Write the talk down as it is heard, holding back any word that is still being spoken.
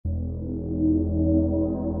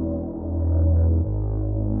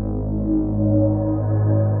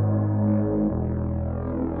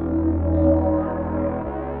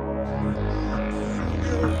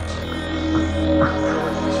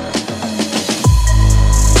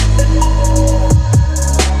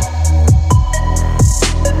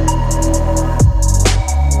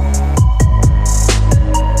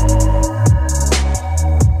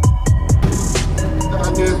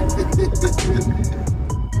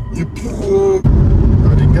You poor.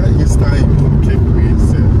 The guy is time to kick me.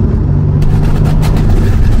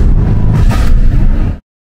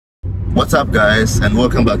 What's up, guys, and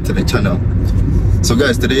welcome back to the channel. So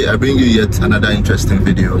guys, today I bring you yet another interesting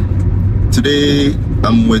video. Today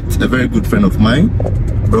I'm with a very good friend of mine.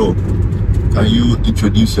 Bro, can you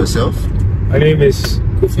introduce yourself? My name is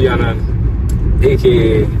Kofi Annan,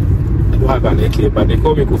 aka aka, but they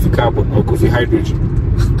call me Kofi Carbon or Kofi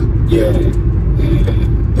Hydrogen. Yeah.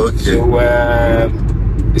 Okay. So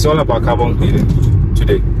it's all about carbon cleaning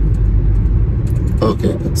today.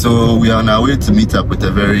 Okay. So we are on our way to meet up with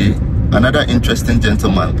another interesting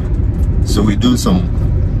gentleman. So we do some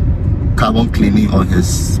carbon cleaning on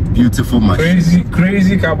his beautiful machine.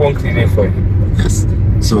 Crazy carbon cleaning for you. Yes.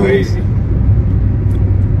 So crazy.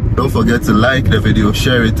 Don't forget to like the video,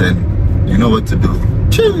 share it, and you know what to do.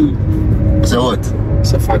 Chill. So what?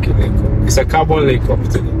 It's a fucking link up. It's a carbon link up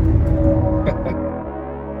today.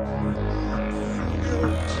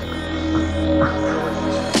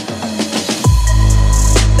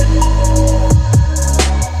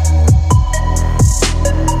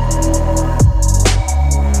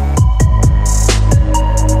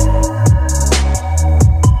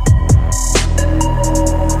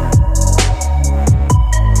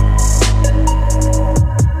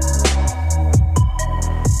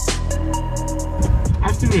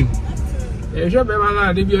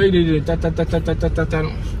 They be already ta.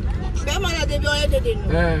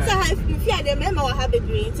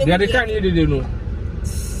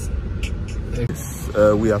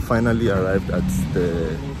 We have finally arrived at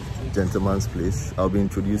the gentleman's place. I'll be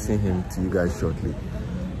introducing him to you guys shortly.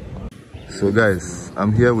 So guys,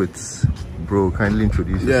 I'm here with bro. Kindly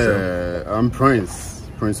introduce yourself. Yeah, I'm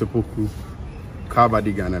Principal Cook,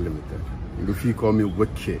 Carbadi Ghana Limited. If you call me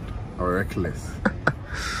wicked or reckless.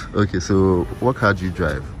 Okay, so what car do you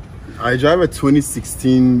drive? I drive a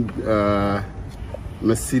 2016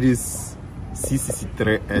 Mercedes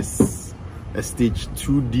C63s, a stage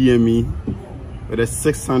 2 DME with a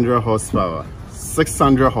 600 horsepower,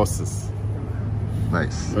 600 horses.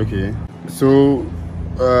 Nice. Okay, so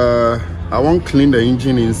I won't clean the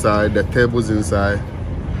engine inside, the turbos inside,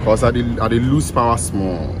 because I did lose power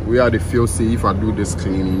small. We are the feel say if I do this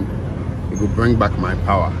cleaning, it will bring back my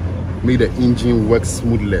power. Make the engine work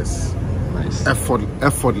smoothless, nice,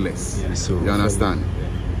 effortless. Yeah, so you understand?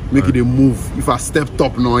 Make it a move. If I step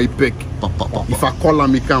top now, I pick. If I call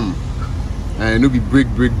and me come, and it'll be break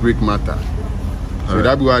matter. So right,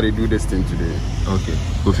 that's why they do this thing today. Okay,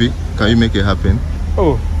 Kofi, can you make it happen?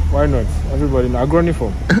 Oh, why not? Everybody in agroni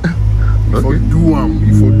form. If I do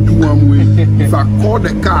way. If I call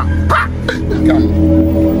the car,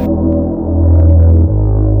 come.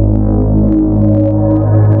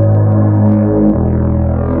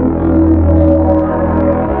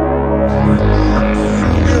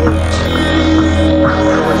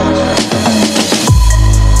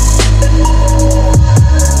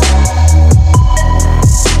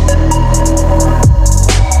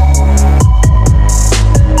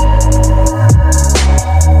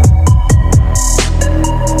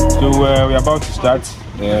 We're about to start.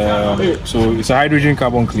 So it's a hydrogen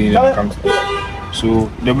carbon cleaner. So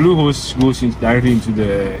the blue hose goes directly into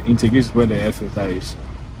the intake. This is where the air filter is.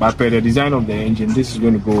 But per the design of the engine, this is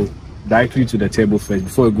going to go directly to the turbo first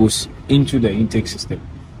before it goes into the intake system.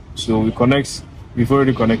 So we've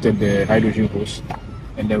already connected the hydrogen hose,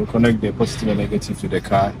 and then we connect the positive and negative to the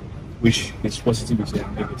car, which is positive is here,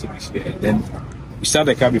 negative is here, and then we start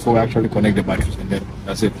the car before we actually connect the batteries, and then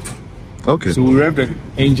that's it. Okay. So we rev the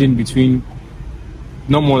engine between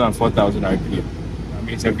no more than 4,000 RPM. I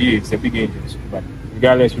mean, it's a V8, it's a big engine, but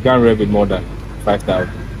regardless, we can't rev it more than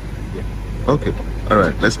 5,000. Yeah. Okay. All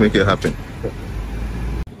right. Let's make it happen.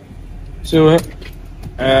 So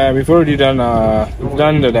we've already done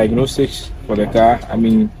the diagnostics for the car. I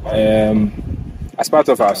mean, as part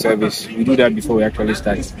of our service, we do that before we actually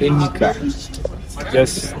start any car.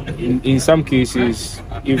 Just in some cases,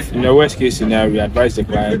 if in the worst case scenario, we advise the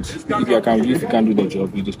client if you can't do the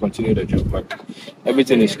job, you discontinue the job. But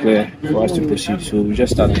everything is clear for us to proceed. So we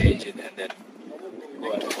just start the engine and then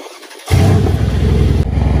go ahead.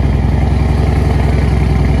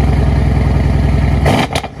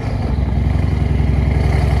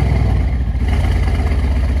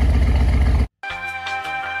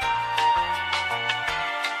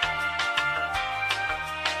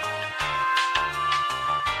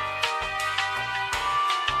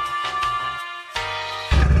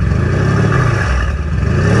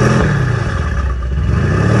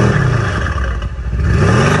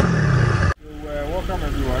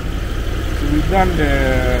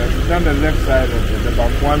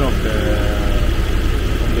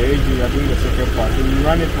 you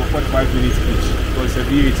run it for 45 minutes each because it's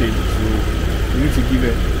a V8 engine, so you need to give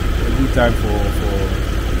it a good time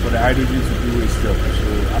for the hydrogen to do its job. So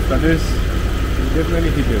after this, you definitely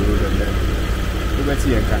hit the road and then go back to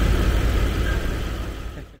your car.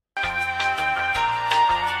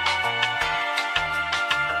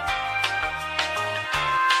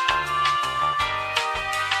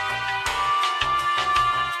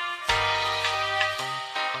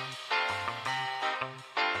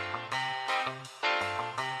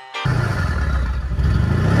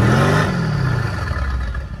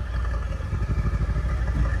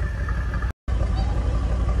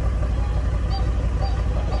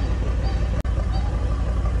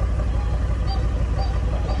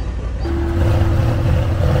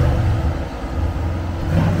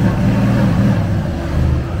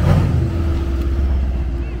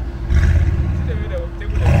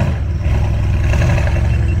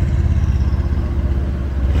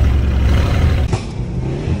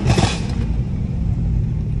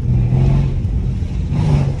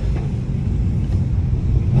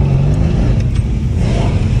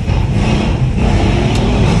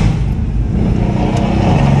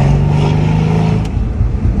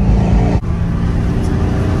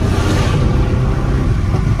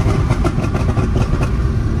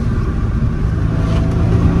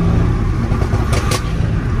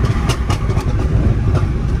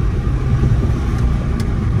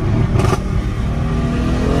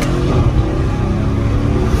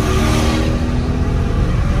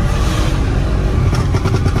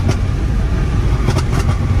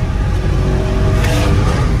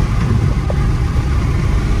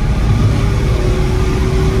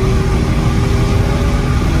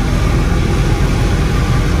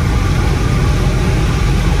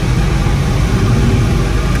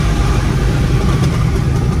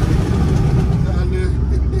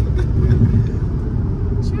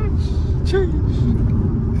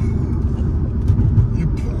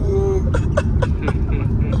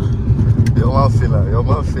 Your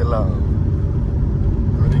man fell out.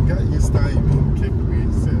 The guy you start even kick me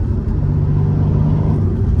himself.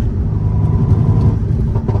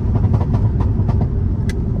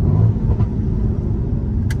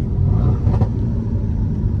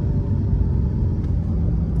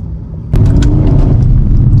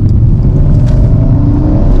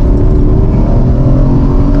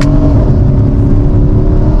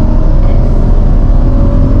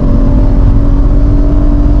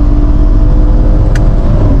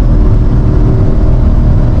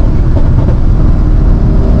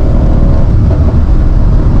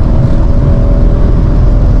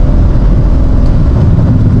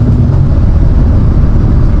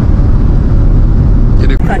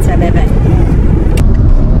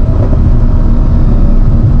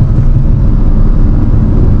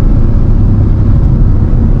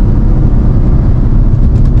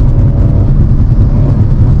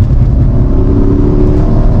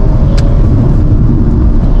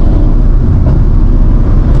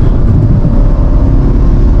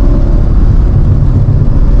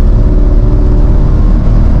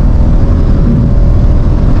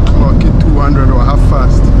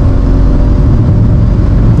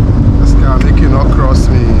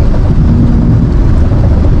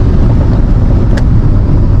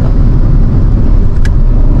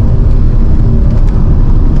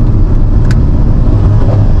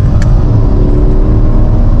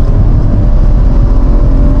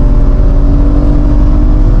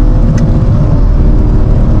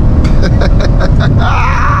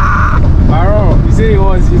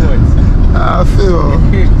 I feel.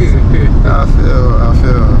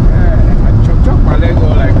 Yeah, I chop my leg all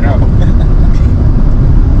like crap.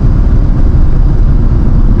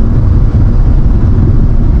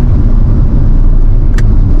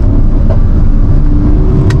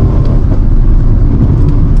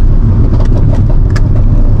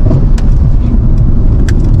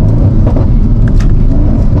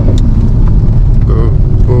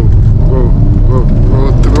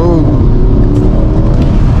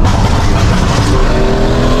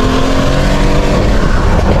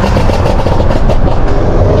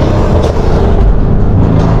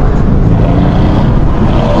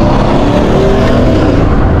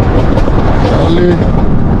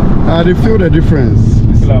 I feel the difference.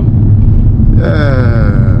 Islam.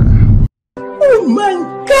 Yeah. Oh my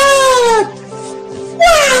God!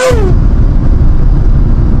 Wow!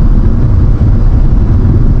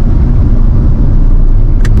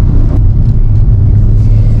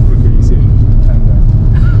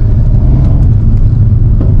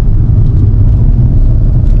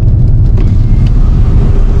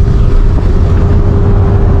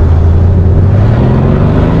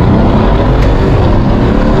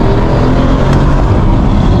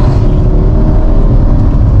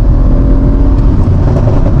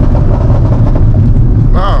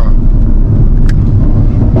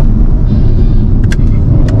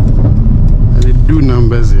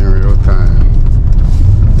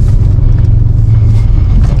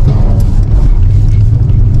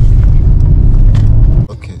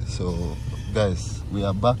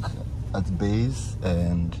 are back at base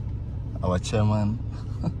and our chairman.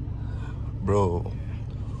 Bro,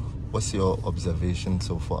 what's your observation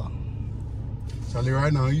so far? Charlie,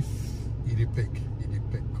 right now, if it pick,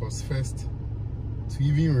 because first, to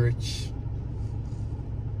even reach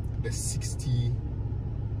the 60,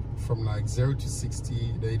 from like 0 to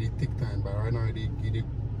 60, they take time, but right now,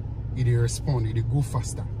 it respond, it go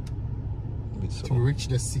faster. So. To reach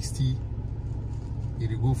the 60,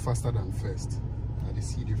 it go faster than first. I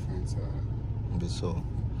see difference. So.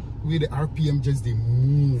 With the RPM just they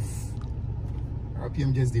move.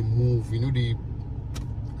 RPM just they move. You know they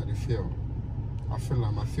feel. I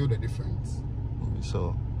feel the difference.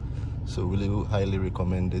 So will you highly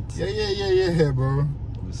recommend it? Yeah, bro.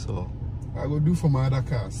 So I go do for my other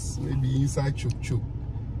cars. Maybe inside choke.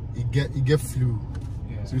 It get flu.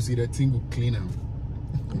 Yeah. So you see that thing will clean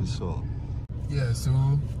out. So yeah, so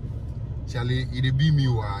Charlie, it be me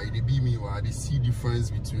why they see difference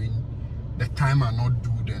between the time I not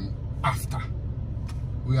do then after.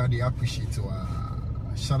 We are the appreciate.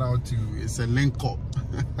 Shout out to ISSALINKOP.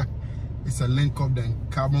 ISSALINKOP then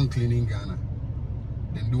carbon cleaning Ghana.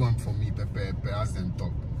 Then do one for me, pepper as them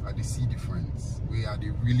top. I see difference. We are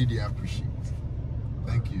the really appreciate.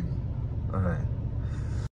 Thank you. All right.